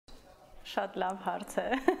Շատ լավ հարց է։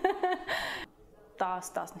 10,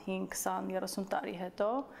 15, 20, 30 տարի հետո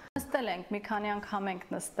նստել ենք, մի քանի անգամ ենք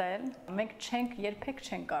նստել, մենք երբեք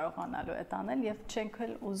չենք կարողանալու այդ անել եւ չենք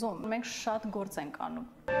էլ ուզում։ Մենք շատ գործ ենք անում։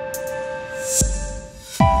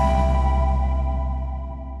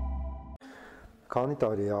 Քանի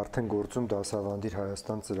տարի է արդեն գործում Դասավանդի'ր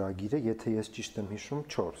Հայաստան ծրագիրը, եթե ես ճիշտ եմ հիշում,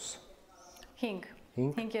 4։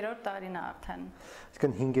 5-րդ տարին է արդեն։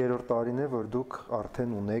 Իսկն 5-րդ տարին է, որ դուք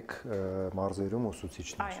արդեն ունեք մարզերում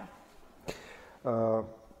ուսուցիչներ։ Այո։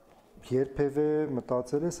 Երբևէ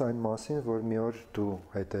մտածել ես այն մասին, որ մի օր դու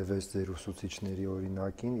հետևես ձեր ուսուցիչների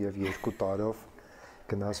օրինակին եւ 2 տարով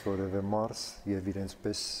գնաս որևէ մարզ եւ իրենց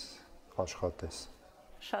պես աշխատես։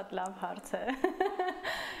 Շատ լավ հարց է։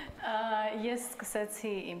 Ես սկսեցի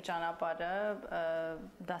իմ ճանապարհը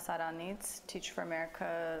դասարանից Teach for America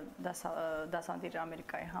Դասավանդի'ր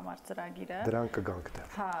Ամերիկայի համար ծրագիրը։ Դրան կգանք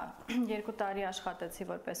դեռ։ Հա, 2 տարի աշխատեցի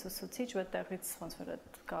որպես ուսուցիչ, որտեղից ոնց որ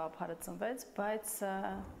այդ գաղափարը ծնվեց, բայց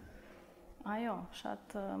այո,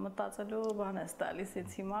 շատ մտածելու բան է տալիս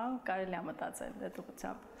ինձ հիմա, կարելի է մտածել այդ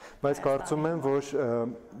ուղղությամբ։ Բայց կարծում եմ, որ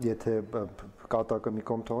եթե կատակը մի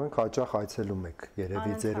կողմ թողենք, հաճախ այցելում եք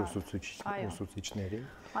երևի ձեր ուսուցիչներին։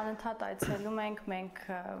 Անընդհատ այցելում ենք, մենք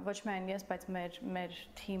ոչ միայն ես, բայց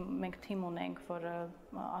մենք թիմ ունենք, որը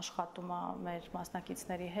աշխատում է մեր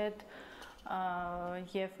մասնակիցների հետ,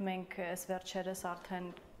 եւ մենք այս վերջերս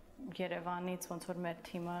արդեն Երևանից ոնց որ մեր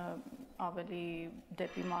թիմը ավելի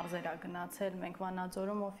դեպի մարզեր է գնացել, մենք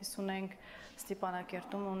Վանաձորում օֆիս ունենք,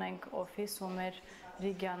 Ստեփանակերտում ունենք օֆիս ու մեր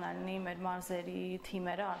ռեգիոնալնի, մեր մարզերի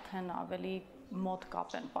թիմերը արդեն ավելի մոտ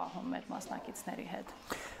կապ են պահում մեր մասնակիցների հետ։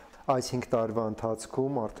 Այս 5 տարվա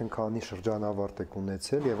ընթացքում արդեն քանի շրջանավարտ եք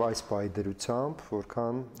ունեցել եւ այս պայդրությամբ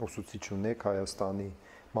որքան ուսուցիչ ունեք Հայաստանի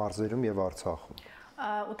մարզերում եւ Արցախում։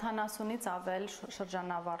 80-ից ավել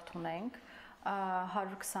շրջանավարտ ունենք,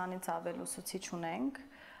 120-ից ավել ուսուցիչ ունենք,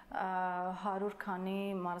 100 քանի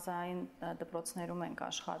մարզային դպրոցներում ենք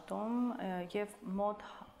աշխատում եւ մոտ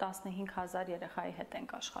 15000 երեխայի հետ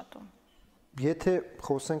ենք աշխատում։ Եթե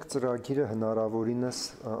խոսենք ծրագիրը հնարավորինս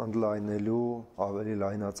ընդլայնելու, ավելի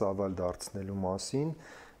լայնածավալ դարձնելու մասին,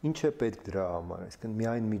 ինչ է պետք դրա համար, այսինքն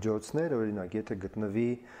միայն միջոցներ, օրինակ, եթե գտնվի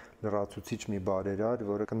լրացուցիչ մի բարերար,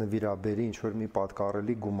 որը կնվիրաբերի ինչ-որ մի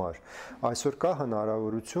պատկառելի գումար։ Այսօր կա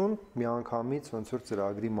հնարավորություն միանգամից ոնց որ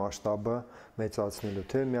ծրագրի մասշտաբը մեծացնելու,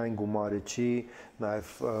 թե միայն գումարը չի,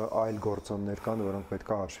 նաև այլ գործոններ կան, որոնք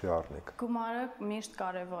պետք է հաշվի առնեք։ Գումարը միշտ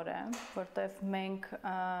կարևոր է, որտեղ մենք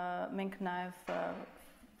նաև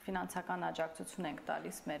ֆինանսական աջակցություն ենք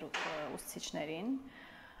տալիս մեր ուսուցիչներին։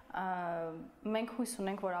 Մենք հույս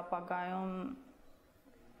ունենք, որ ապագայում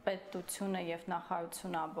պետությունը եւ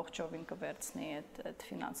նախարարությունը ամբողջովին կվերցնի այդ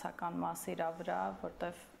ֆինանսական մասը իր վրա,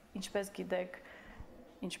 որտեղ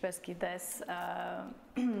ինչպես գիտես,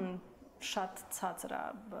 շատ ցածր է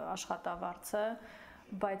աշխատավարձը,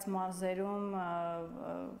 բայց մարզերում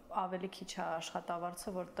ավելի քիչ է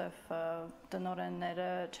աշխատավարձը, որտեղ տնօրենները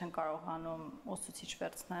չեն կարողանում ուսուցիչ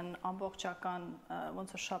վերցնեն ամբողջական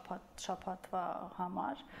ոնց որ շաբաթվա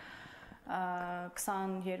համար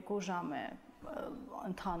 22 ժամ է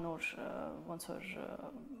ընդհանուր ոնց որ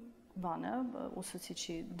բանը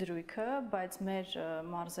ուսուցիչի դրույքը, բայց մեր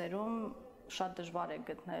մարզերում շատ դժվար է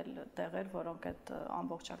գտնել տեղեր, որոնք այդ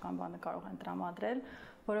ամբողջական բանը կարող են տրամադրել,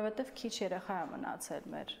 որովհետև քիչ երեխա է մնացել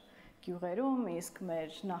մեր գյուղերում, իսկ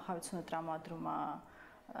մեր նախարարությունը տրամադրում է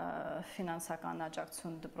ֆինանսական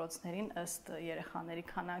աջակցություն դպրոցներին ըստ երեխաների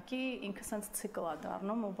քանակի, ինքը sense ցիկլ է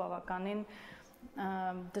դառնում ու բավականին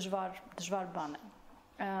դժվար բան է։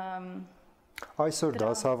 Այսօր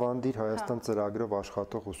Դասավանդի'ր Հայաստան ծրագրով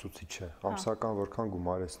աշխատող ուսուցիչը ամսական որքան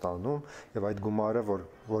գումար է ստանում եւ այդ գումարը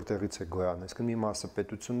որտեղից է գոյանում, այսինքն մի մասը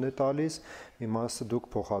պետությունն է տալիս, մի մասը դուք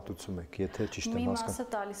փոխհատուցում եք, եթե ճիշտ եմ հասկանում։ Մի մասը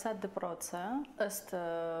տալիս է դպրոցը ըստ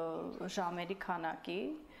ժամերի քանակի,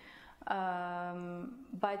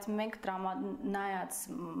 բայց մենք նայած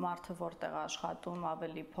մարդը որտեղ աշխատում,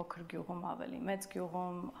 ավելի փոքր գյուղում, ավելի մեծ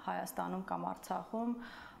գյուղում, Հայաստանում կամ Արցախում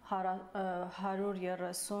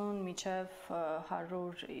 130 մինչև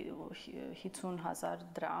 150 հազար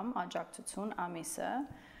դրամ աջակցություն ամիսը,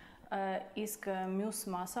 իսկ մյուս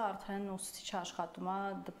մասը արդեն ուսուցիչը աշխատում է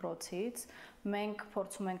դպրոցից, մենք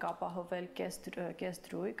փորձում ենք ապահովել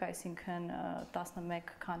կեսդրույք, այսինքն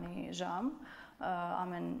 11 քանի ժամ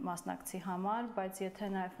ամեն մասնակցի համար, բայց եթե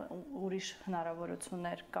նաև ուրիշ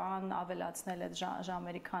հնարավորություններ կան ավելացնել այդ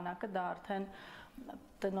ժամերի քանակը, դա արդեն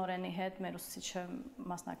տնօրենի հետ մեր ուսուցիչը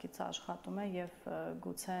մասնակիցը աշխատում է եւ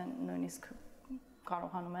գուցե նույնիսկ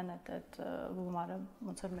կարողանում են այդ գումարը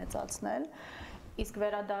ոնց որ մեծացնել։ Իսկ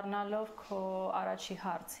վերադառնալով քո առաջի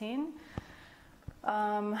հարցին,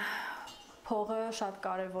 Փողը շատ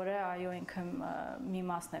կարևոր է, այո, ինքը մի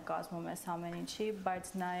մասն է կազմում այս ամեն ինչի, բայց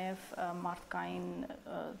նաև մարդկային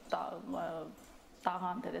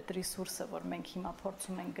տաղանդեր, այդ ռեսուրսը, որ մենք հիմա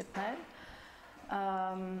փորձում ենք գտնել,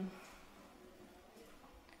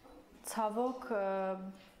 ցավոք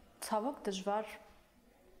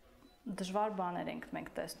դժվար բաներ ենք մենք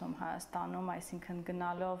տեսնում Հայաստանում, այսինքն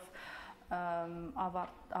գնալով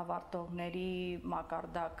ավարտողների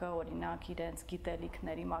մակարդակը, օրինակ իրենց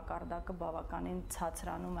գիտելիքների մակարդակը բավականին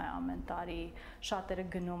ցածրանում է ամեն տարի, շատերը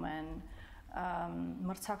գնում են,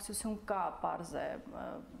 մրցակցություն կա, պարզ է,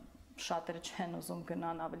 շատերը չեն ուզում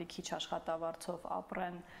գնան, ավելի քիչ աշխատավարձով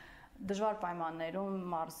ապրեն, դժվար պայմաններում,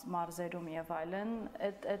 մարզերում եւ այլն,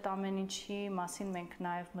 այդ ամեն ինչի մասին մենք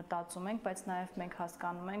նաեւ մտածում ենք, բայց նաեւ մենք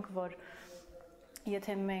հասկանում ենք, որ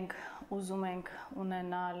եթե մենք ուզում ենք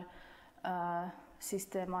ունենալ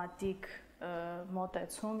սիստեմատիկ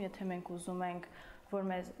մոտեցում, եթե մենք ուզում ենք, որ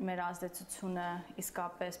մեր ազդեցությունը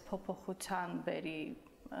իսկապես փոփոխություն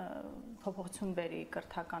բերի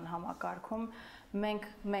կրթական համակարգում,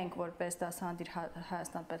 մենք որպես Դասավանդի'ր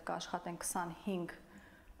Հայաստան պետք է աշխատենք 25%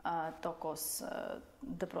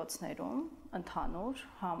 դպրոցներում ընդհանուր,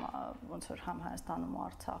 ոնց որ համ Հայաստանում ու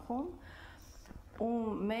Արցախում,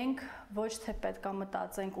 ու մենք ոչ թե պետք է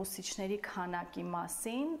մտածենք ուսուցիչների քանակի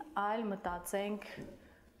մասին, այլ մտածենք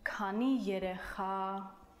քանի երեխա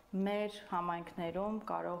մեր համայնքներում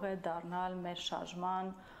կարող է դառնալ մեր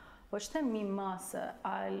շարժման ոչ թե մի մասը,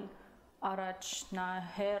 այլ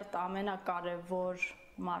առաջնահերթ ամենակարևոր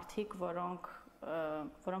մարդիկ,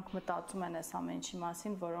 որոնք մտածում են այս ամեն ինչի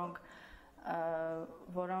մասին,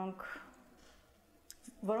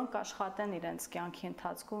 որոնք աշխատեն իրենց կյանքի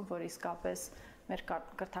ընթացքում, որ իսկապես մեր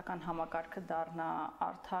կրթական համակարգը դառնա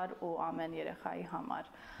արդար ու ամեն երեխայի համար։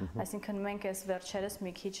 Այսինքն մենք այս վերջերս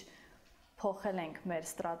մի քիչ փոխել ենք մեր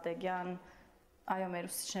ստրատեգիան, այո, մեր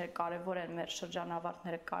ուսուցիչները կարևոր են, մեր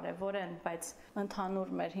շրջանավարտները կարևոր են, բայց ընդհանուր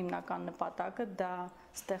մեր հիմնական նպատակը դա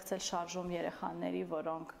ստեղծել շարժում երեխաների,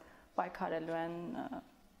 որոնք պայքարելու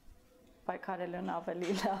են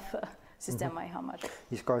ավելի լավ սիստեմայի համար։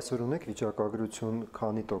 Իսկ այսօր ունեք վիճակագրություն,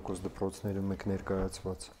 քանի տոկոս դպրոցներում եք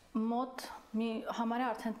ներկայացված։ Մոտ համարյա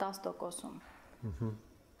արդեն 10%-ում։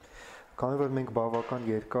 Քանի որ մենք բավական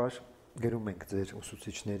երկար գրում ենք ձեր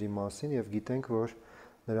ուսուցիչների մասին եւ գիտենք, որ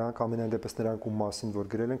նրանք ամենայն դեպս նրանք ում մասին որ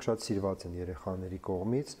գրել ենք շատ սիրված են երեխաների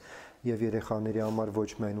կողմից եւ երեխաների համար ոչ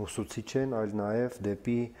միայն ուսուցիչ են, այլ նաեւ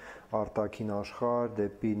դեպի արտաքին աշխարհ,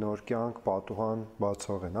 դեպի նոր կյանք, պատուհան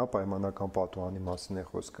բացող են, հա, պայմանական պատուհանի մասին է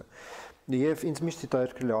խոսքը։ Եվ ինձ միշտ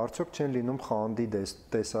հետաքրքրել է, արդյոք չեն լինում խանդի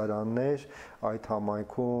տեսարաններ այդ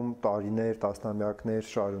համայնքում տարիներ, տասնամյակներ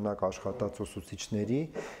շարունակ աշխատած ուսուցիչների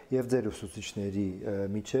եւ ձեր ուսուցիչների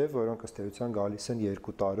միջև, որոնք ըստ էության գալիս են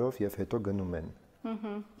 2 տարով եւ հետո գնում են։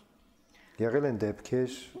 Եղել են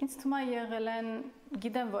դեպքեր։ Ինձ թվում է եղել են,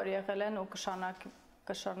 գիտեմ, որ եղել են ու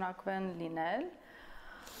կշարունակվեն լինել,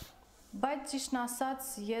 բայց ճիշտն ասած,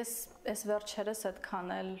 ես այս վերջերս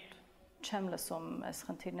այդքան էլ չեմ լսում այս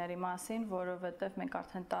խնդիրների մասին, որովհետև մենք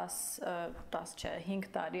արդեն 5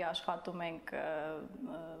 տարի աշխատում ենք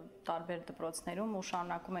տարբեր դպրոցներում ու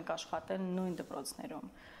շարունակում ենք աշխատել նույն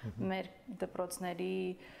դպրոցներում։ Մեր դպրոցների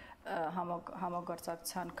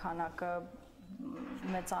համագործակցության քանակը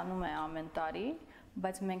մեծանում է ամեն տարի,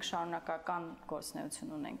 բայց մենք շարունակական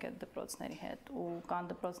գործունեություն ունենք այդ դպրոցների հետ ու կան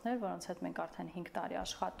դպրոցներ, որոնց հետ մենք արդեն 5 տարի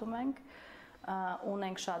աշխատում ենք,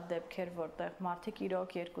 ունենք շատ դեպքեր, որտեղ մարդիկ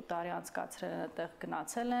իրոք 2 տարի անցկացրել են այդտեղ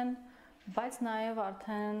գնացել են, բայց նաև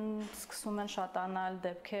արդեն սկսում են շատանալ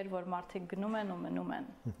դեպքեր, որ մարդիկ գնում են ու մնում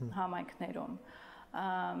են համայնքներում։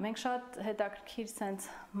 Մենք շատ հետաքրքիր sense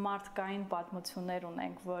մարդկային պատմություններ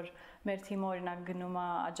ունենք, որ մեր թիմը օրինակ գնում է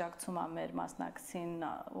աջակցում է մեր մասնակցին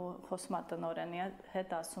ու խոսում է տնօրենի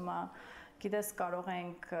հետ, ասում է, գիտես, կարող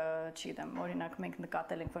ենք, չգիտեմ, օրինակ մենք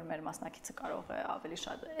նկատել ենք, որ մեր մասնակիցը կարող է ավելի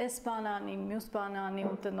շատ այս բան անի, մյուս բան անի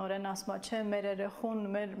ու տնօրեն ասում է, չէ,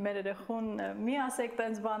 մեր երեխուն մի ասեք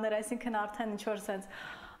տենց բաներ, այսինքն արդեն ինչ որ sense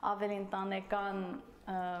ավելի ընտանեկան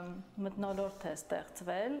մթնոլորտ է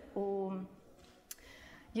ստեղծվել ու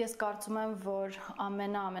ես կարծում եմ, որ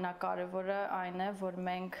ամենակարևորը այն է, որ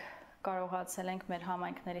մենք կարողացել ենք մեր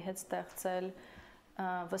համայնքների հետ ստեղծել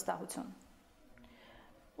վստահություն։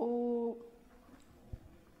 Ու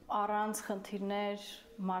առանց խնդիրներ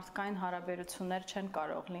մարդկային հարաբերություններ չեն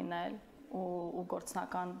կարող լինել ու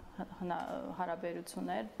գործնական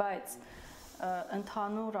հարաբերություններ, բայց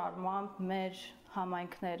ընդհանուր առմամբ մեր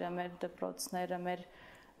համայնքները, մեր դպրոցները,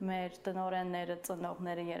 մեր տնօրենները,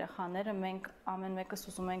 ծնողները, երեխաները, մենք ամեն մեկս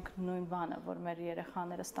ուզում ենք նույն բանը, որ մեր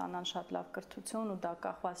երեխաները ստանան շատ լավ կրթություն ու դա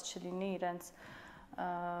կախված չլինի իրենց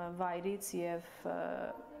վայրից եւ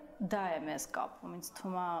դա է մեզ կապում։ Ինձ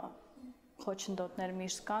թվում է խոչընդոտներ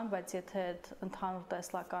միշտ կան, բայց եթե այդ ընդհանուր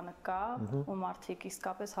տեսլականը կա, ու մարդիկ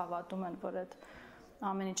իսկապես հավատում են, որ այդ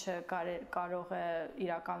ամեն ինչը կարող է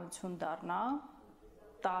իրականություն դառնա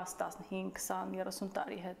 10, 15, 20, 30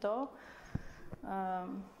 տարի հետո,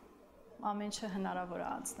 ամեն ինչը հնարավոր է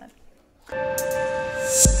անցնել։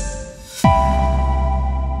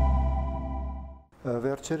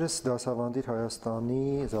 Վերջերս Դասավանդի'ր Հայաստանի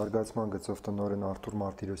զարգացման գծով տնօրեն Արթուր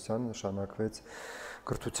Մարտիրոսյանը նշանակվեց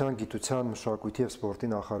կրթության, գիտության, մշակույթի և սպորտի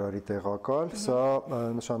նախարարի տեղակալ, սա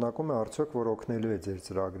նշանակում է արդյոք, որ օգնելու է ձեր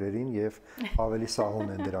ծրագրերին և ավելի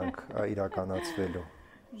սահուն են դրանք իրականացվելու։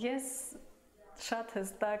 Ես շատ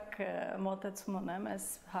հստակ մոտեցում ունեմ այս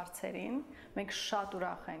հարցերին, մենք շատ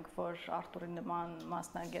ուրախ ենք, որ Արթուրի նման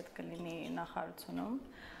մասնագետ կլինի նախարարությունում,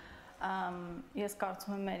 ես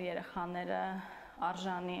կարծում եմ մեր երեխաները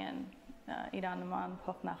արժանի են իրանման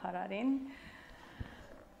փոխնախարարին,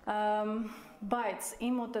 բայց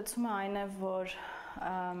իմ մոտեցումը այն է, որ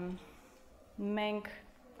մենք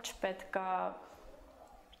չպետք է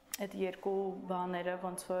այդ երկու բաները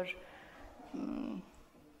ոնց որ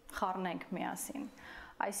խառնենք միասին,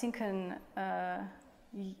 այսինքն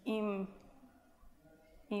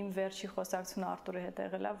իմ վերջի խոսակցությունը Արթուրի հետ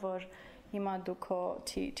եղել է, որ հիմա դու քո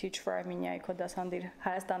Teach for Armenia քո Դասավանդի'ր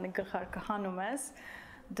Հայաստանի գլխարկը հանում ես,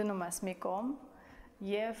 դնում ես մի կողմ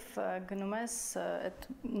եւ գնում ես այդ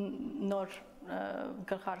նոր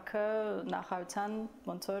գլխարկը նախարարության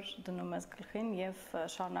ոնց որ դնում ես գլխին եւ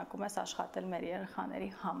շարունակում ես աշխատել մեր երեխաների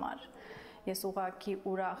համար։ Ես ուղղակի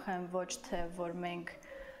ուրախ եմ ոչ թե որ մենք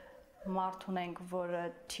մարդ ունենք, որը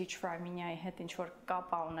Teach for Armenia-ի հետ ինչ-որ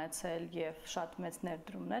կապ ունեցել եւ շատ մեծ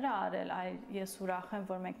ներդրումներ արել, այլ ես ուրախ եմ,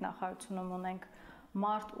 որ մենք նախարարությունում ունենք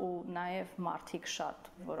մարդ ու նաեւ մարդիկ շատ,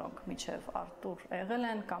 որոնք միջև Արթուր եղել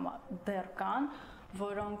են կամ դեռ կան,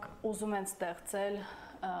 որոնք ուզում են ստեղծել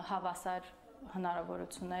հավասար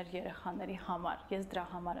հնարավորություններ երեխաների համար։ Ես դրա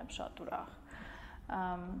համար եմ շատ ուրախ։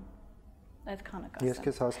 Այդքանը կասեմ։ Ես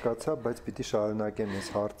քեզ հասկացա, բայց պիտի շարունակեմ այս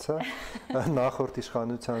հարցը։ Նախորդ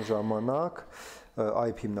իշխանության ժամանակ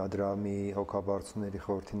այբ հիմնադրամի հոգաբարձուների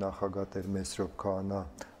խորհրդի նախագահ Տեր Մեսրոպ Քահանա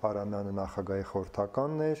Արանյանը նախագահի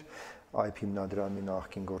խորհրդականն էր, այբ հիմնադրամի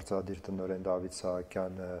նախկին գործադիր տնօրեն Դավիթ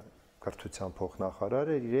Սահակյանը կրթության փոխնախարար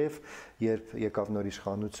էր եւ երբ եկավ նոր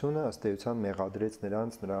իշխանությունը ըստ էության մեղադրեց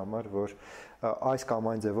նրանց նրա համար, որ այս կամ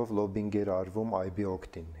այն ձևով լոբինգ էր արվում այբի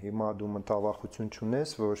օգտին։ Հիմա դու մտավախություն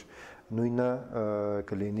չունես, որ նույնը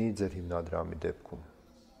կլինի ձեր հիմնադրամի դեպքում։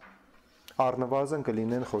 Առնվազն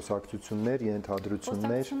կլինեն խոսակցություններ,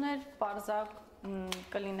 ենթադրություններ։ Խոսակցություններ պարզակ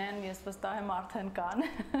կլինեն, ես վստահ եմ արդեն կան։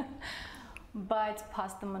 Բայց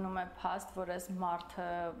փաստը մնում է փաստ, որ այս մարդը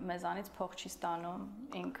մեզանից փող չի ստանում,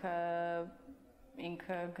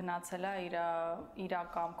 ինքը գնացել է իր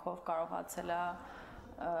կամքով կարողացել է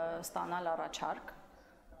ստանալ առաջարկ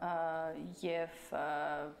եւ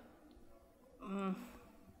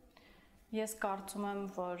ես կարծում եմ,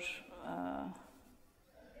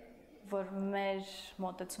 որ մեր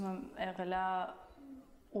մոտեցումը եղել է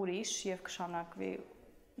ուրիշ եւ կշանակվի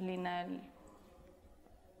լինել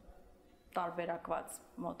տարբերակված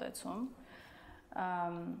մոտեցում։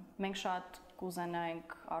 Մենք շատ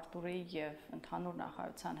կուզենայինք Արթուրի եւ ընդհանուր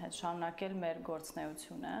նախարարության հետ շարունակել մեր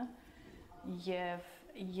գործունեությունը եւ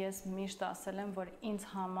ես միշտ ասել եմ, որ ինձ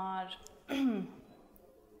համար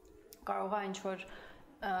կարող է ինչ-որ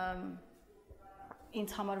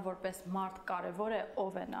ինձ համար որպես մարդ կարևոր է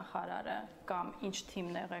ով է նախարարը կամ ինչ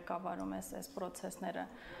թիմն է ղեկավարում այս պրոցեսները,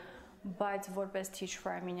 բայց որպես Teach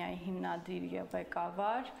for Armenia-ի հիմնադիր եւ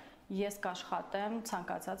ղեկավար ես կաշխատեմ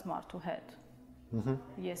ցանկացած մարդու հետ։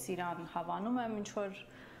 Ես իրան հավանում եմ ինչ-որ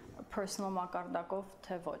personal մակարդակով,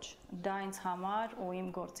 թե ոչ։ Դա ինձ համար ու իմ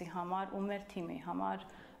գործի համար ու մեր թիմի համար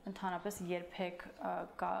ընդհանրապես երբեք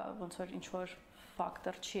ոնց որ ինչ-որ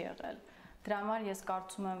ֆակտոր չի եղել։ Դրա համար ես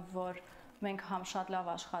կարծում եմ, որ մենք համ շատ լավ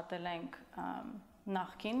աշխատել ենք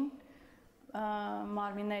նախկին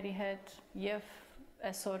մարմինների հետ եւ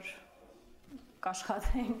այսօր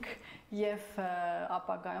կաշխատենք եւ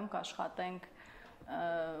ապագայում կաշխատենք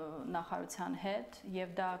նախարարության հետ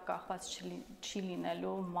եւ դա կախված չի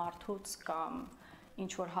լինելու մարդուց կամ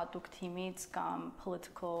ինչ որ հատուկ թիմից կամ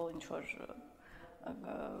political ինչ որ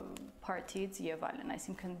party-ից եւ այլն,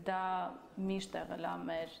 այսինքն դա միշտ եղել է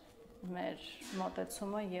մեր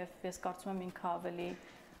մոտեցումը եւ ես կարծում եմ ինքը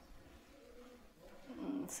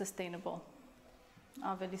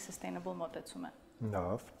ավելի sustainable մոտեցում է։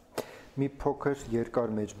 Լավ։ Մի փոքր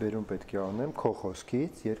երկար մեջբերում պետք է անեմ քո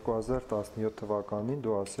խոսքից 2017 թվականին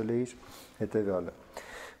դու ասել էիր հետևյալը.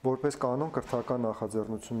 Որպես կանոն կրթական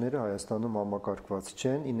նախաձեռնությունները Հայաստանում համակարգված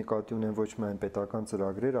չեն, ի նկատի ունեն ոչ միայն պետական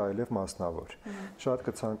ծրագրեր, այլև մասնավոր։ Շատ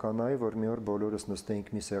կցանկանայի, որ մի օր բոլորս նստեինք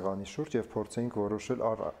մի սեղանի շուրջ եւ փորձեինք որոշել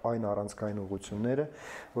այն առանցքային ուղղությունները,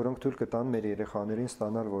 որոնք թույլ կտան մեր երեխաներին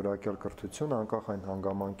ստանալ որակյալ կրթություն, անկախ այն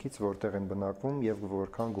հանգամանքից, որտեղ են բնակվում եւ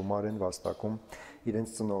որքան գումար են վաստակում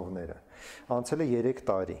իրենց ծնողները։ Անցել է 3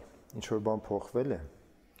 տարի, ինչ որ բան փոխվել է։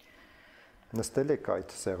 Նստել եք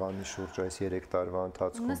այդ սեղանի շուրջ այս 3 տարվա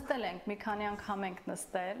ընթացքում։ Նստել ենք, մի քանի անգամ ենք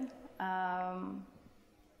նստել։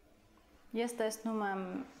 Ես տեսնում եմ,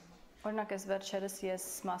 օրինակ այս վերջերս ես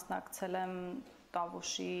մասնակցել եմ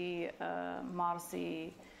Տավուշի մարզի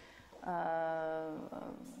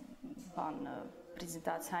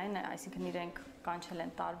պրեզենտացիային, այսինքն իրենք կանչել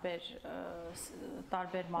են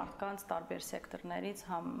տարբեր մարդկանց, տարբեր սեկտորներից,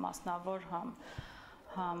 համ մասնավոր, համ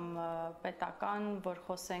պետական, որ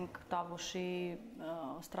խոսենք Տավուշի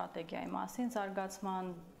ստրատեգիայի մասին,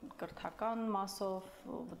 զարգացման, կրթական մասով,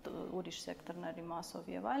 ուրիշ սեկտորների մասով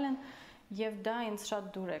եւ այլն, եւ դա ինձ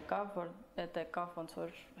շատ դուր եկավ, որ դա եկավ ոնց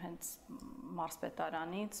որ հենց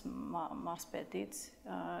մարզպետարանից, մարզպետից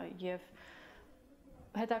եւ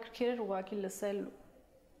հետաքրքիր էր ուղղակի լսել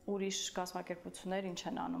ուրիշ կազմակերպություններ ինչ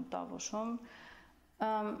են անում Տավուշում։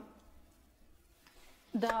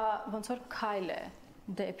 Դա ոնց որ քայլ է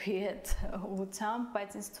դեպի այդ ուղղությամբ,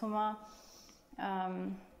 բայց ինձ թվում է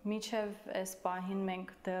մինչև այս պահին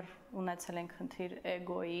մենք դեռ ունեցել ենք խնդիր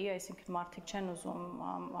էգոյի, այսինքն մարդիկ չեն ուզում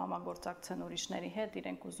համագործակցեն ուրիշների հետ,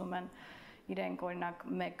 իրենք ուզում են, իրենք օրինակ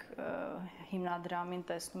մեկ հիմնադրամին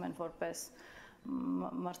տեսնում են որպես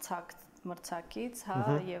մրցակից, հա,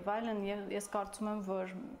 եւ այլն, ես կարծում եմ,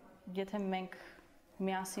 որ եթե մենք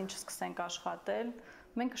միասին չսկսենք աշխատել,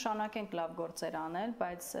 մենք կշարունակենք լավ գործեր անել,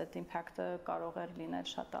 բայց այդ իմպակտը կարող է լինել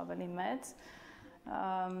շատ ավելի մեծ,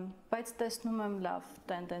 բայց տեսնում եմ լավ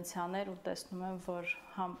տենդենցիաներ ու տեսնում եմ, որ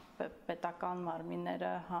համ պետական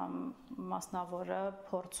մարմինները, համ մասնավորը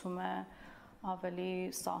փորձում է ավելի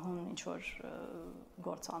սահուն ինչ-որ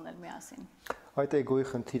գործ անել միասին։ Այդ էգոյի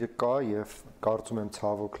խնդիրը կա եւ կարծում եմ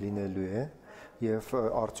ցավոք լինելու է եւ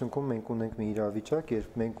արդյունքում մենք ունենք մի իրավիճակ,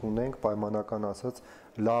 երբ մենք ունենք պայմանական ասած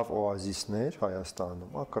լավ օազիսներ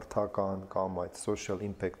Հայաստանում, կրթական կամ այդ social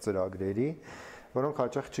impact ծրագրերի, որոնք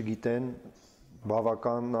հաճախ չգիտեն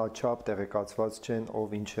բավականաչափ տեղեկացված չեն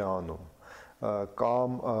ով ինչ է անում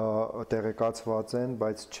կամ տեղեկացված են,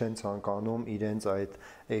 բայց չեն ցանկանում իրենց այդ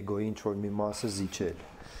էգոյի ինչ-որ մի մասը զիջել։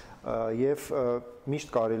 Եվ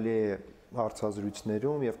միշտ կարելի է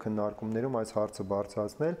հարցազրույցներում եւ քննարկումներում այս հարցը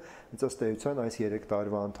բարձրացնել, ըստ էության այս 3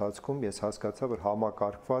 տարվա ընթացքում ես հասկացա, որ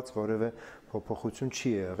համակարգված որևէ փոփոխություն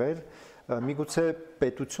չի եղել։ Միգուցե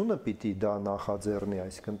պետությունը պիտի դա նախաձեռնի,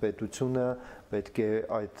 այսինքն պետությունը պետք է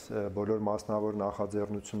այդ բոլոր մասնավոր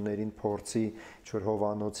նախաձեռնություններին փորձի ինչ-որ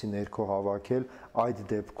հովանոցի ներքո հավաքել, այդ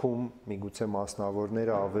դեպքում միգուցե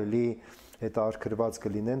մասնավորները ավելի հետաքրքրված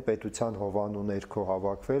կլինեն պետության հովանու ներքո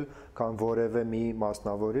հավաքվել, քան որևէ մի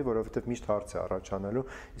մասնավորի, որովհետև միշտ հարց է առաջանալու,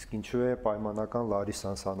 իսկ ինչու է պայմանական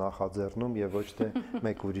Լարիսան սա նախաձեռնում եւ ոչ թե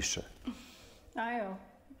մեկ ուրիշը։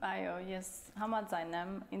 Այո, ես համաձայն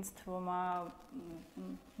եմ, ինձ թվում է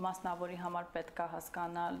մասնավորի համար պետք է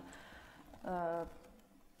հասկանալ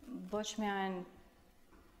ոչ միայն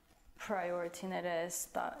priority-ները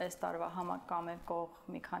այս տարվա համար կամ եկող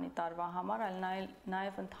մի քանի տարվա համար, այլ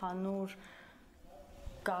նաև ընդհանուր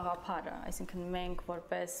գաղափարը, այսինքն մենք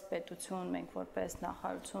որպես պետություն, մենք որպես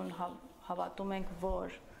նախարարություն հավատում ենք,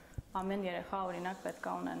 որ ամեն երեխա օրինակ պետք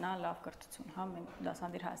է ունենա լավ կրթություն, հա, մենք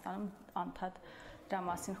Դասավանդի'ր Հայաստանում անդադ դրա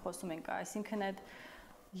մասին խոսում ենք, այսինքն այդ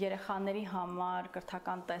երեխաների համար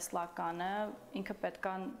կրթական տեսլականը ինքը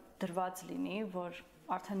պետք է դրված լինի, որ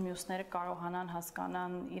արդեն մյուսները կարողանան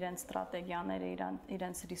հասկանան իրենց ստրատեգիաները,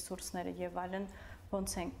 իրենց ռեսուրսները եւ այլն,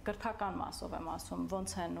 ոնց են կրթական մասով եմ ասում,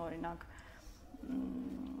 ոնց են օրինակ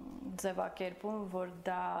ձևակերպում, որ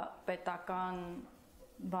դա պետական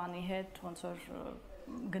բանի հետ ոնց որ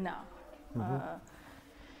գնա։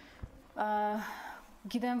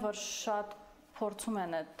 Գիտեմ, որ շատ փորձում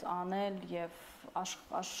են այդ անել եւ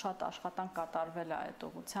շատ աշխատանք կատարվել է այդ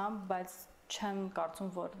ուղղությամբ, բայց չեմ կարծում,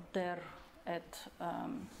 որ դեռ այդ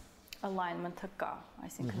alignment-ը կա,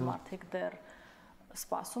 այսինքն մարդիկ դեռ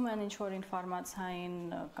սպասում են ինչ-որ ինֆորմացիային,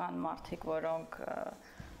 կան մարդիկ, որոնք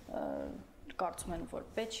կարծում են, որ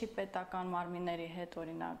պետք չի պետական մարմինների հետ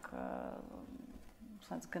օրինակ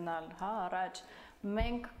ասած գնալ, հա, առաջ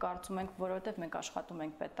մենք կարծում ենք, որովհետև մենք աշխատում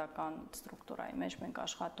ենք պետական ստրուկտուրայի մեջ, մենք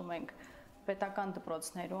աշխատում ենք պետական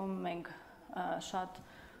դպրոցներում, մենք շատ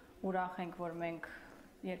ուրախ ենք, որ մենք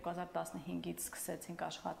 2015-ից սկսեցինք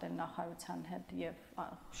աշխատել նախարարության հետ եւ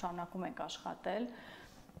շարունակում ենք աշխատել։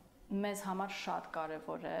 Մեզ համար շատ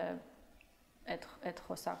կարեւոր է այդ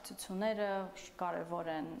խոսակցությունները կարևոր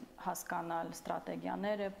են հասկանալ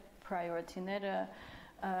ստրատեգիաները, priority-ները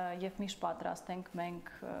եւ միշտ պատրաստ ենք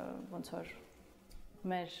մենք ոնց որ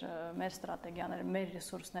մեր ստրատեգիաները, մեր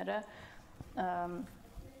ռեսուրսները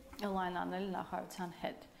align անել նախարարության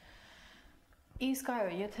հետ։ Իսկ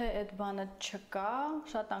այո, եթե այդ բանը չկա,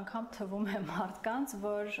 շատ անգամ թվում է մարդկանց,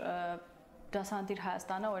 որ Դասավանդի'ր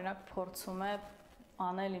Հայաստանը օրինակ փորձում է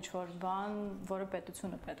անել ինչ-որ բան, որը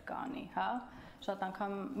պետությունը պետք է անի, հա։ Շատ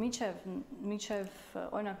անգամ միջև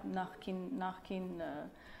օրինակ նախքին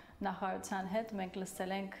նախարարության հետ մենք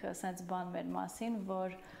լսել ենք sense բան մեր մասին,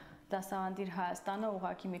 որ Դասավանդի'ր Հայաստանը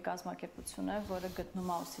ուղղակի մի կազմակերպություն է, որը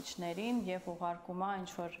գտնում է ուսուցիչներին եւ ուղարկում է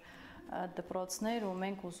ինչ-որ դպրոցներ ու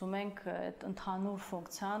մենք ուզում ենք այդ ընդհանուր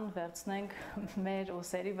ֆունկցիան վերցնենք մեր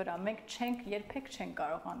ուսերի վրա։ Մենք երբեք չենք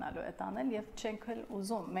կարողանալու այդ անել եւ չենք էլ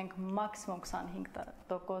ուզում։ Մենք մաքսիմում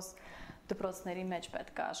 25% դպրոցների մեջ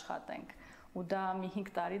պետք է աշխատենք ու դա մի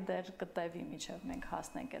 5 տարի դեռ կտևի միջև մենք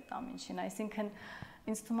հասնենք այդ ամենին։ Այսինքն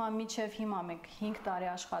ինձ թվում է միջև հիմա մենք 5 տարի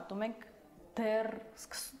աշխատում ենք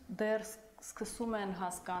դեռ սկսում են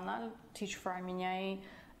հասկանալ Teach for Armenia-ի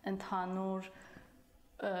ընդհանուր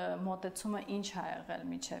մոտեցումը ինչ ա եղել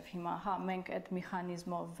միջև հիմա, հա, մենք այդ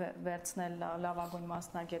մեխանիզմով վերցնել լավագույն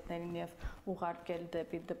մասնագետներին եւ ուղարկել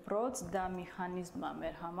դեպի դպրոց, դա մեխանիզմ է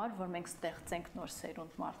մեր համար, որ մենք ստեղծենք նոր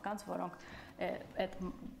սերունդ մարդկանց, որոնք այդ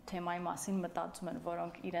թեմայի մասին մտածում են,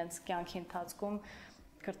 որոնք իրենց կյանքի ընթացքում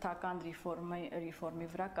կրթական ռեֆորմի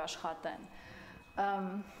վրա կաշխատեն։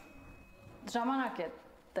 Ժամանակ է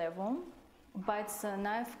տևում, բայց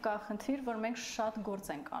նաև կա խնդիր, որ մենք շատ գործ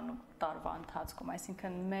ենք անում տարվա ընթացքում,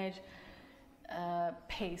 այսինքն մեր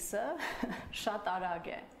pace-ը շատ արագ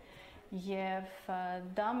է եւ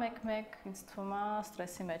դա մեկ ինձ թվում է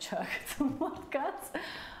ստրեսի մեջ է գցում մարդկանց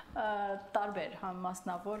տարբեր, համ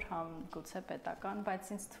մասնավոր, համ գուցե պետական,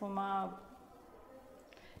 բայց ինձ թվում է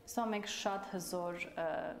սա մենք շատ հզոր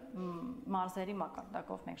մարզերի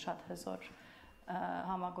մակարդակով մենք շատ հզոր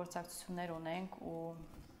համագործակցություններ ունենք ու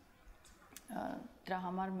դրա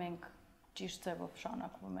համար մենք ճիշտ ձևով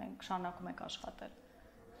շարունակում ենք աշխատել։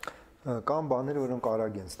 Կան բաներ, որոնք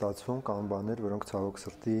արագ են ստացվում, կան բաներ, որոնք ցավոք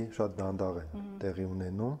սրտի շատ դանդաղ են տեղի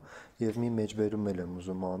ունենում եւ մի մեջբերում եմ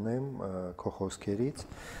ուզում անեմ քո խոսքերից։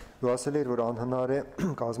 Դու ասել ես, որ անհնար է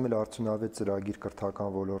կազմել արդյունավետ ծրագիր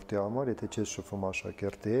կրթական ոլորտի համար, եթե չես շփվում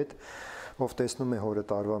աշակերտի հետ, ով տեսնում է հորը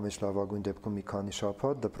տարվա մեջ լավագույն դեպքում մի քանի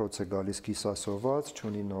շաբաթ, դպրոց է գալիս կիսասոված,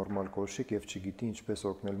 չունի նորմալ կոշիկ եւ չգիտի ինչպես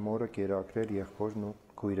օգնել մորը, կերակրել եղբորն ու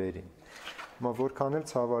քույրերին։ Հիմա որքան էլ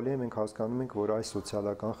ցավալի է, մենք հասկանում ենք, որ այս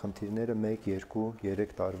սոցիալական խնդիրները 1, 2,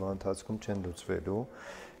 3 տարվա ընթացքում չեն լուծվելու։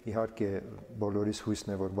 Իհարկե բոլորիս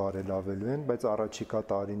հույսն է, որ բարելավելու են, բայց առաջիկա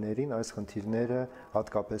տարիներին այս խնդիրները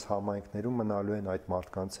հատկապես համայնքներում մնալու են այդ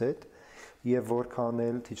մարդկանց հետ եւ որքան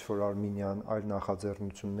էլ Teach for Armenian այլ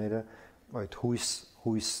նախաձեռնությունները այդ հույս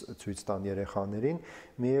ցույց տան երեխաներին,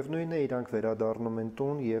 միևնույն է իրանք վերադառնում են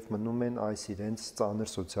տուն եւ մնում են այս իրենց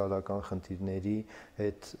ծանր սոցիալական խնդիրների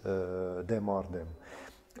հետ դեմ առ դեմ։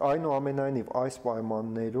 Այնուամենայնիվ այս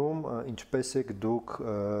պայմաններում ինչպես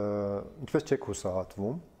չեք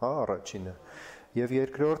հուսահատվում, հա, առաջինը, եւ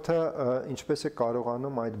երկրորդը ինչպես է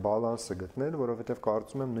կարողանում այդ բալանսը գտնել, որովհետեւ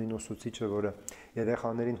կարծում եմ նույն ուսուցիչը, որը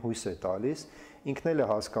երեխաներին հույս է տալիս, ինքն էլ է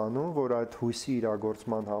հասկանում, որ այդ հույսի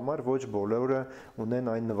իրագործման համար ոչ բոլորը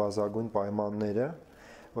ունեն այն նվազագույն պայմանները,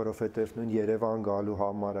 որովհետև նույն Երևան գալու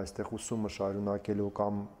համար, այստեղ ուսումը շարունակելու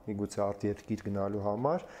կամ միգուցե արտերկիր գնալու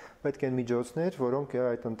համար պետք են միջոցներ, որոնք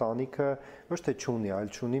այդ ընտանիքը ոչ թե չունի,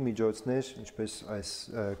 այլ չունի միջոցներ, ինչպես այս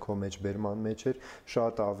քո մեջբերման մեջ էր,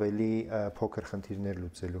 շատ ավելի փոքր խնդիրներ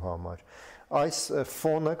լուծելու համար։ Այս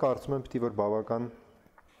ֆոնը կարծում եմ պիտի որ բավական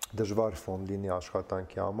դժվար ֆոն լինի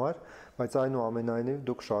աշխատանքի համար, բայց այնուամենայնիվ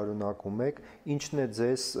դուք շարունակում եք, ինչն է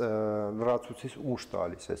ձեզ լրացուցիչ ուժ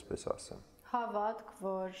տալիս, այսպես ասեմ։ Հավատք,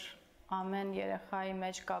 որ ամեն երեխայի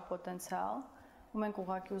մեջ կա պոտենցիալ, ու մենք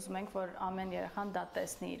ուղղակի ուզում ենք, որ ամեն երեխան դա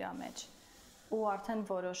տեսնի իր մեջ։ Ու արդեն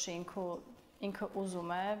որոշի ինքը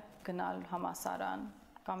ուզում է գնալ համալսարան,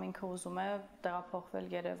 կամ ինքը ուզում է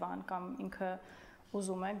տեղափոխվել Երևան, կամ ինքը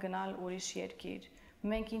ուզում է գնալ ուրիշ երկիր։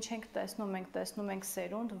 Մենք ինչ ենք տեսնում, մենք տեսնում ենք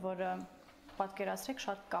սերունդ, որը պատկերացրեք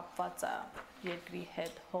շատ կապված է երկրի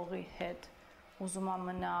հետ, հողի հետ, ուզում է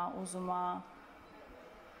մնա, ուզում է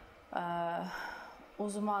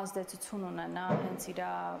ազդեցություն ունենա հենց իր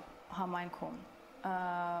համայնքում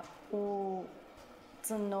ու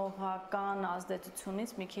ծնողական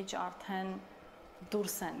ազդեցությունից մի քիչ արդեն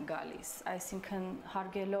դուրս են գալիս, այսինքն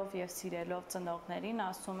հարգելով եւ սիրելով ծնողներին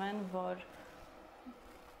ասում են, որ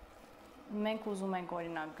մենք ուզում ենք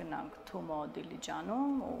օրինակ գնանք Թումո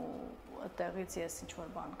Դիլիջանում ու այդտեղից ես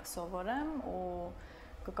ինչ-որ բան կսովորեմ ու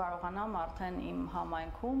կկարողանամ արդեն իմ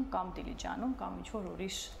համայնքում կամ Դիլիջանում կամ ինչ-որ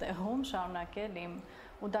ուրիշ տեղում շարունակել իմ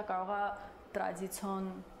ու դա կարող է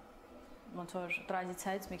տրադիցիոն ոնց որ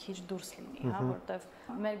տրադիցիայից մի քիչ դուրս լինի, հա, որովհետև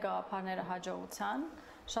մեր գաղափարները հաջողության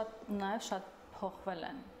շատ փոխվել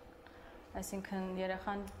են։ Այսինքն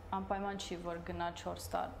երեխան անպայման չի, որ գնա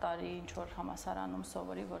 4 տարի ինչ-որ համալսարանում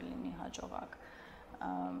սովորի, որ լինի հաջողակ։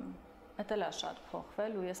 Դա էլ է շատ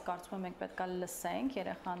փոխվել ու ես կարծում եմ մենք պետք է լսենք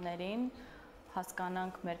երեխաներին,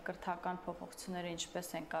 հասկանանք մեր կրթական փոփոխությունները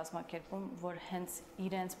ինչպես են կազմակերպում, որ հենց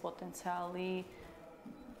իրենց պոտենցիալի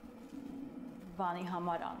բանի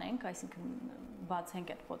համար անենք, այսինքն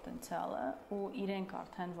բացենք այդ պոտենցիալը ու իրենք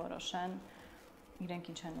արդեն որոշեն իրենք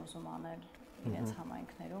ինչ են ուզում անել իրենց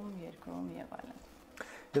համայնքներում, երկրում եւ այլն։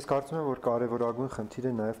 Ես կարծում եմ, որ կարևորագույն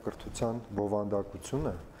խնդիրը նաև կրթության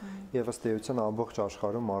բովանդակությունը եւ ըստ էության ամբողջ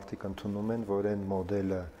աշխարհում մարդիկ ընդունում են, որ այն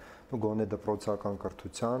մոդելը գոնե դպրոցական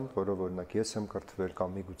կրթության, որով օրինակ ես եմ կրթվել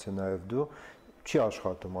կամ միգուցե նաև դու, չի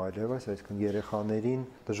աշխատում այլևս, այսինքն երեխաներին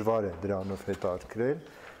դժվար է դրանով հետաքրքրել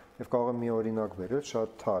եւ կարող եմ մի օրինակ բերել,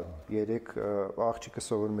 շատ թարմ։ Երեք աղջիկը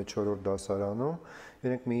սովորում է 4-րդ դասարանում,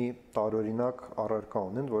 իրենք մի տարօրինակ առարկա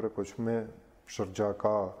ունեն, որը կոչվում է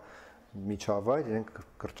շրջակա միջավայր, իրենք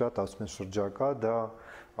կրճատ ասում են շրջակա, դա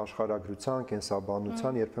աշխարհագրության,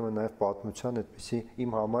 կենսաբանության, երբեմն նաև պատմության այդպիսի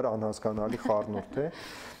իմ համար անհասկանալի խառնուրդ է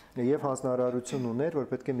եւ հանձնարարություն ուներ, որ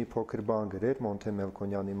պետք է մի փոքր բան գրեր Մոնթե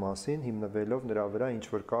Մելքոնյանի մասին, հիմնվելով նրա վրա ինչ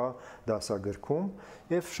որ կա դասագրքում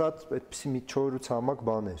եւ շատ այդպիսի մի 4-8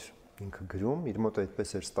 բաներ ինքը գրում, իր մոտ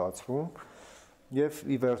այդպես էր ստացվում եւ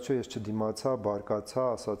ի վերջո ես չդիմացա, բարկացա,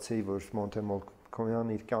 ասացի, որ Մոնթե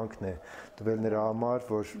Մելքոնյանը իր կյանքն է տվել նրա համար,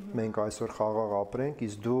 որ մենք այսօր խաղաղ ապրենք,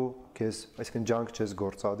 իսկ դու քեզ, այսինքն ջանք չես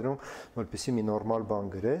գործադրում, որպեսզի մի նորմալ բան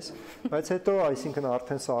գրես, բայց հետո, այսինքն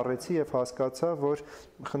արդեն սառեցի եւ հասկացա, որ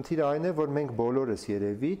խնդիրը այն է, որ մենք բոլորս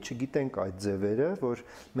երևի չգիտենք այդ ձևերը, որ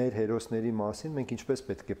մեր հերոսների մասին մենք ինչպես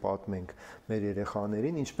պետք է պատմենք մեր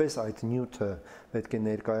երեխաներին, ինչպես այդ նյութը պետք է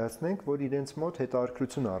ներկայացնենք, որ իրենց մոտ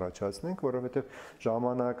հետաքրքրություն առաջացնենք, որովհետեւ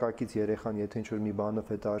ժամանակակից երեխան, եթե ինչ-որ մի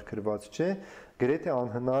բանով հետաքրքրված չէ, գրեթե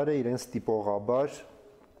անհնար է իրենց տիպողաբար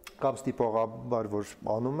կամ ստիպողաբար որ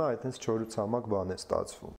անում է, այդպես 4-8 բան է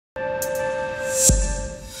ստացվում։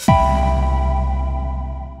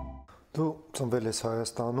 Դու ծնվել ես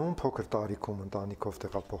Հայաստանում, փոքր տարիքում ընտանիքով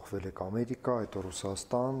տեղափոխվել եք Ամերիկա, հետո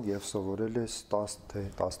Ռուսաստան եւ սովորել ես 10 թե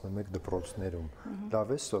 11 դպրոցներում։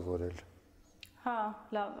 Լավ ես սովորել։ Հա,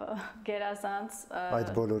 լավ, գերազանց։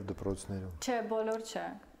 Այդ բոլոր դպրոցներում։ Չէ, բոլոր չէ։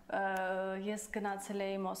 Ես գնացել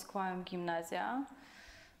էի Մոսկվայում գիմնազիա։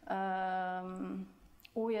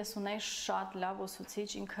 Ու ես ունեի շատ լավ ուսուցիչ,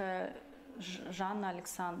 ինքը Ժաննա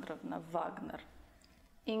Ալեքսանդրովնա Վագներ։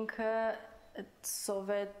 Ինքը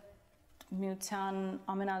սովետ միության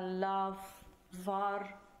ամենալավ վառ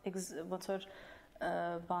ոնց որ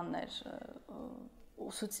բաններ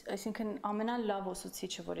այսինքն ամենալավ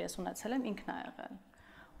ուսուցիչը, որ ես ունեցել եմ, ինքն է եղել։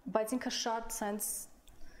 Բայց ինքը շատ sense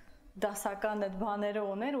դասական այդ բաները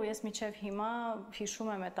ուներ ու ես մինչև հիմա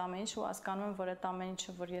հիշում եմ այդ ամեն ինչ ու հասկանում եմ, որ այդ ամեն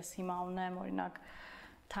ինչը, որ ես հիմա ունեմ, օրինակ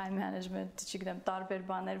time management, չգիտեմ, տարբեր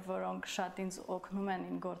բաներ, որոնք շատ ինձ օգնում են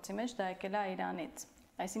իմ գործի մեջ, դա եկել է Իրանից։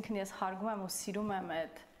 Այսինքն ես հարգում եմ ու սիրում եմ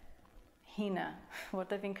այդ հինը,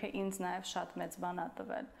 որտեղ ինքը ինձ նաև շատ մեծ բան է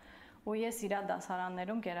տվել։ Ու ես իր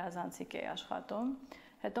դասարաններում գերազանցիկ էի աշխատում։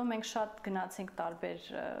 Հետո մենք շատ գնացինք տարբեր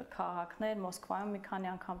քաղաքներ, Մոսկվայում մի քանի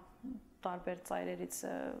անգամ տարբեր ծայրերից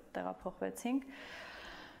տեղափոխվեցինք։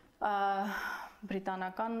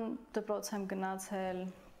 Բրիտանական դպրոց եմ գնացել,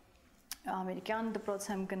 ամերիկյան դպրոց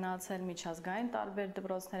եմ գնացել, միջազգային տարբեր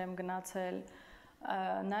դպրոցներ եմ գնացել,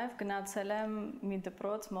 նաև գնացել եմ մի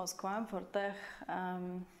դպրոց Մոսկվայում, որտեղ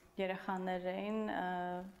երեխաներ էին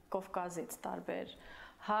Կովկասից տարբեր,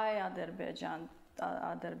 հայ,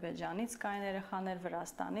 Ադրբեջանից կային երեխաներ,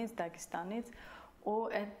 Վրաստանից, Դագստանից, ու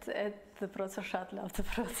այդ դպրոցը շատ լավ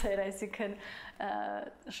դպրոց էր, այսինքն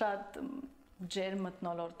շատ ջեր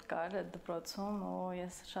մթնոլորտ կար այդ դպրոցում ու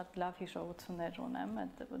ես շատ լավ հիշողություններ ունեմ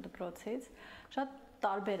այդ դպրոցից, շատ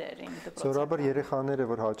տարբեր էր իմ դպրոցը։ Սովորաբար երեխաները,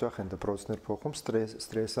 որ հաճախ են դպրոցներ փոխում,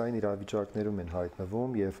 ստրեսային իրավիճակներում են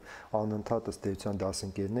հայտնվում եւ անընդհատ ըստ էության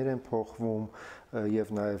դասընկերներ են փոխվում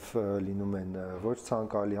եւ նաեւ լինում են ոչ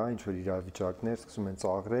ցանկալի, հա, ինչ որ իրավիճակներ, սկսում են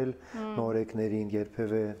ծաղրել նորեկներին,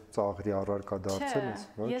 երբևէ ծաղրի առարկա դարձել ես,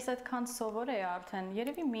 ոչ։ Ես այդքան սովոր էի արդեն,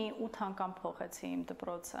 երևի մի 8 անգամ փոխեցի իմ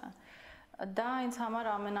դպրոցը։ Դա ինձ համար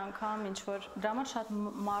ամեն անգամ ինչ որ դրա համար շատ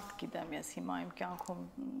մարդ գիտեմ ես հիմա իմ կյանքում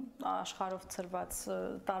աշխարհով ծրված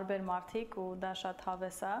տարբեր մարդիկ ու դա շատ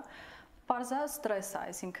հավես է։ Պարզա ստրես է,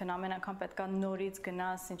 այսինքն ամեն անգամ պետքա նորից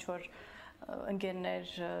գնաս ինչ որ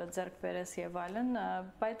ընկերներ ձեռք բերես եւ այլն,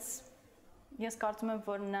 բայց ես կարծում եմ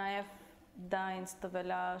որ նաեւ դա ինձ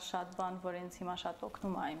տվել է շատ բան, որ ինձ հիմա շատ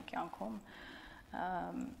օգնում է իմ կյանքում։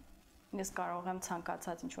 Ես կարող եմ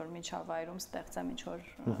ցանկացած ինչ-որ միջավայրում ստեղծեմ ինչ-որ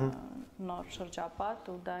նոր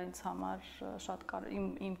շրջապատ ու դա ինձ համար շատ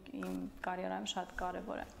իմ կարիերայում շատ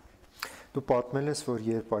կարևոր է։ Դու պատմել ես, որ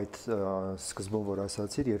երբ այդ սկզբում որ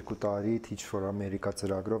ասացիր 2 տարի Teach for America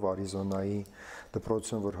ծրագրով Արիզոնայի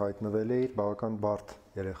դպրոցում որ հայտնվել էիր, բավական բարդ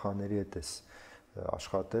երեխաների հետ ես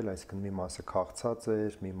աշխատել, այսինքն մի մասը քաղցած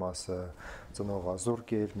էր, մի մասը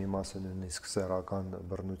ծնողազուրկ էր, մի մասը նույնիսկ սեռական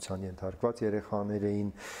բռնության ենթարկված երեխաներ էին։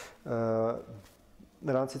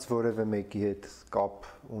 Նրանցից որևէ մեկի հետ կապ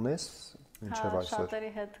ունես մինչև այսօր։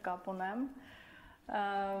 Շատերի հետ կապ ունեմ։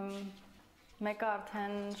 Մեկը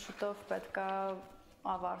արդեն շուտով պետք է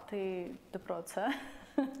ավարտի դպրոցը,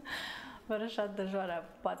 որը շատ դժվար է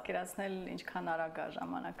պատկերացնել ինչքան արագ է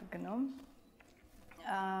ժամանակը գնում։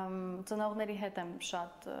 Ծնողների հետ եմ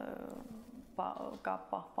շատ կապ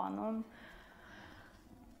պահպանում։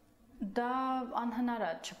 Դա անհնար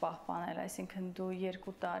է չպահպանել, այսինքն դու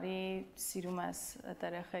 2 տարի սիրում ես այդ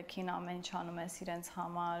երեխեքին, ամեն ինչ անում ես իրենց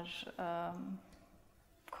համար,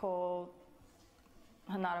 քո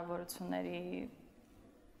հնարավորությունների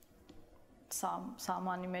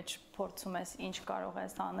սահմանի մեջ փորձում ես ինչ կարող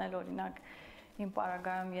ես անել, օրինակ իմ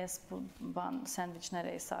պարագայում ես սենդվիչներ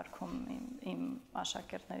էի սարքում իմ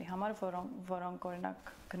աշակերտների համար, որոնք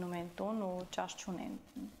օրինակ գնում էին տուն ու ճաշ չունեին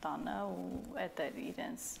տանը ու էդ էր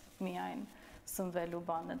իրենց միայն սնվելու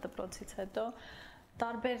բանը դպրոցից հետո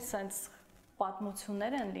տարբեր sense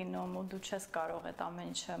պատմություններ են լինում ու դու չես կարող այդ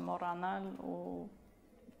ամեն ինչը մոռանալ ու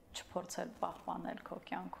չփորձել պահպանել քո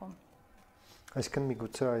կյանքում։ Այսինքն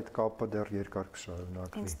միգուցե այդ կապը դեռ երկար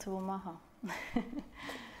կշարունակվի։ Ինձ թվում է, հա։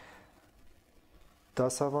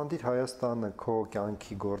 Դասավանդի'ր Հայաստանը քո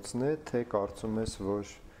կյանքի գործն է, թե կարծում ես,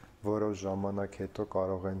 որ որոշ ժամանակ հետո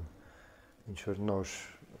կարող են ինչ-որ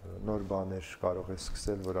նոր բաներ կարող ես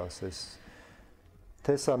սկսել, որ ասես,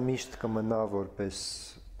 թե սա միշտ կմնա որպես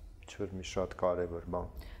ինչ-որ մի շատ կարևոր բան։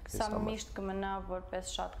 Սա միշտ կմնա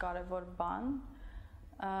որպես շատ կարևոր բան։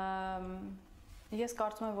 Ես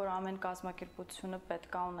կարծում եմ, որ ամեն կազմակերպությունը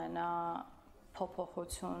պետք է ունենա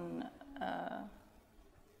փոփոխություն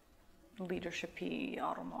leadership-ի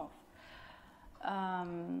առումով։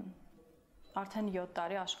 Արդեն 7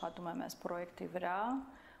 տարի աշխատում եմ այս պրոյեկտի վրա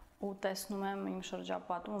ու տեսնում եմ իմ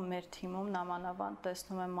շրջապատում ու մեր թիմում նամանավանդ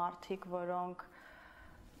տեսնում եմ մարդիկ, որոնք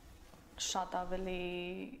շատ ավելի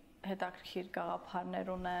հետաքրքիր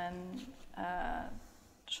գաղափարներ ունեն,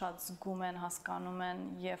 շատ զգում են, հասկանում են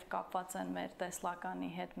եւ կապված են մեր տեսլականի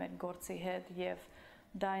հետ, մեր գործի հետ եւ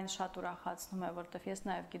դա ինձ շատ ուրախացնում է, որովհետեւ ես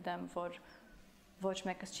նաեւ գիտեմ, որ ոչ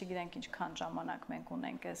մեկս չգիտենք ինչքան ժամանակ մենք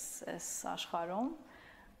ունենք այս աշխարհում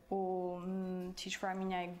ու Teach for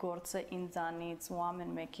America-ի գործը ինձանից ու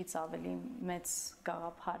ամեն մեկից ավելի մեծ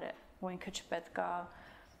գաղափար է, ու ինքը չպետք է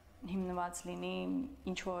հիմնված լինի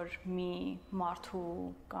ինչ որ մի մարդու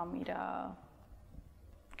կամ իր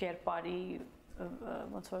կերպարի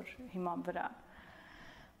ոնց որ հիման վրա։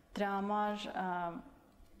 Դրա համար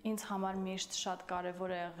ինձ համար միշտ շատ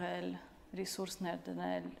կարևոր է եղել ռեսուրսներ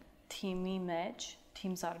դնել թիմի մեջ,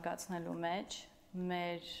 թիմ զարգացնելու մեջ,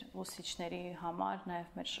 մեր ուսուցիչների համար,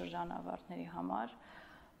 նաև մեր շրջանավարտների համար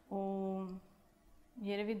ու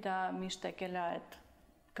երևի դա միշտ եկել է այդ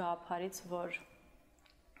գաղափարից, որ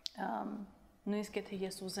նույնիսկ եթե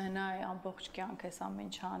ես ուզենայի ամբողջ կյանք այս ամեն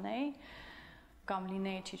ինչ անեի կամ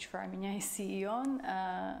լինեի Teach for America-ի CEO-ն,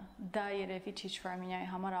 դա երևի Teach for America-ի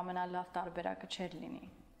համար ամենալավ տարբերակը չէր լինի։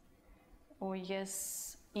 Ու ես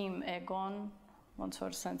իմ էգոն ոնց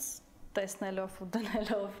որ sense տեսնելով ու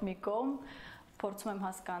դնելով մի կողմ փորձում եմ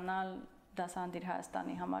հասկանալ Դասավանդի'ր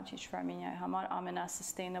Հայաստանի համար, Teach for America-ի համար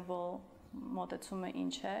ամենա-sustainable մոտեցումը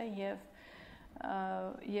ինչ է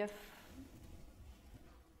եւ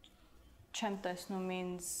չեմ տեսնում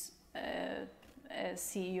ինձ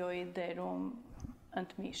CEO-ի դերում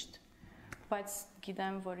ընդմիշտ, բայց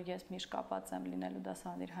գիտեմ, որ ես միշտ կապած եմ լինելու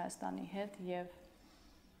Դասավանդի'ր Հայաստանի հետ եւ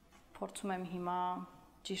փորձում եմ հիմա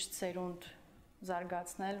ճիշտ սերունդ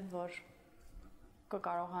զարգացնել, որ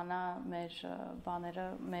կկարողանա մեր բաները,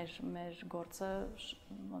 մեր գործը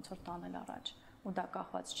ոնց որ տանել առաջ ու դա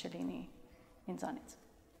կախված չլինի ինձանից։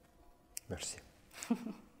 Մերսի։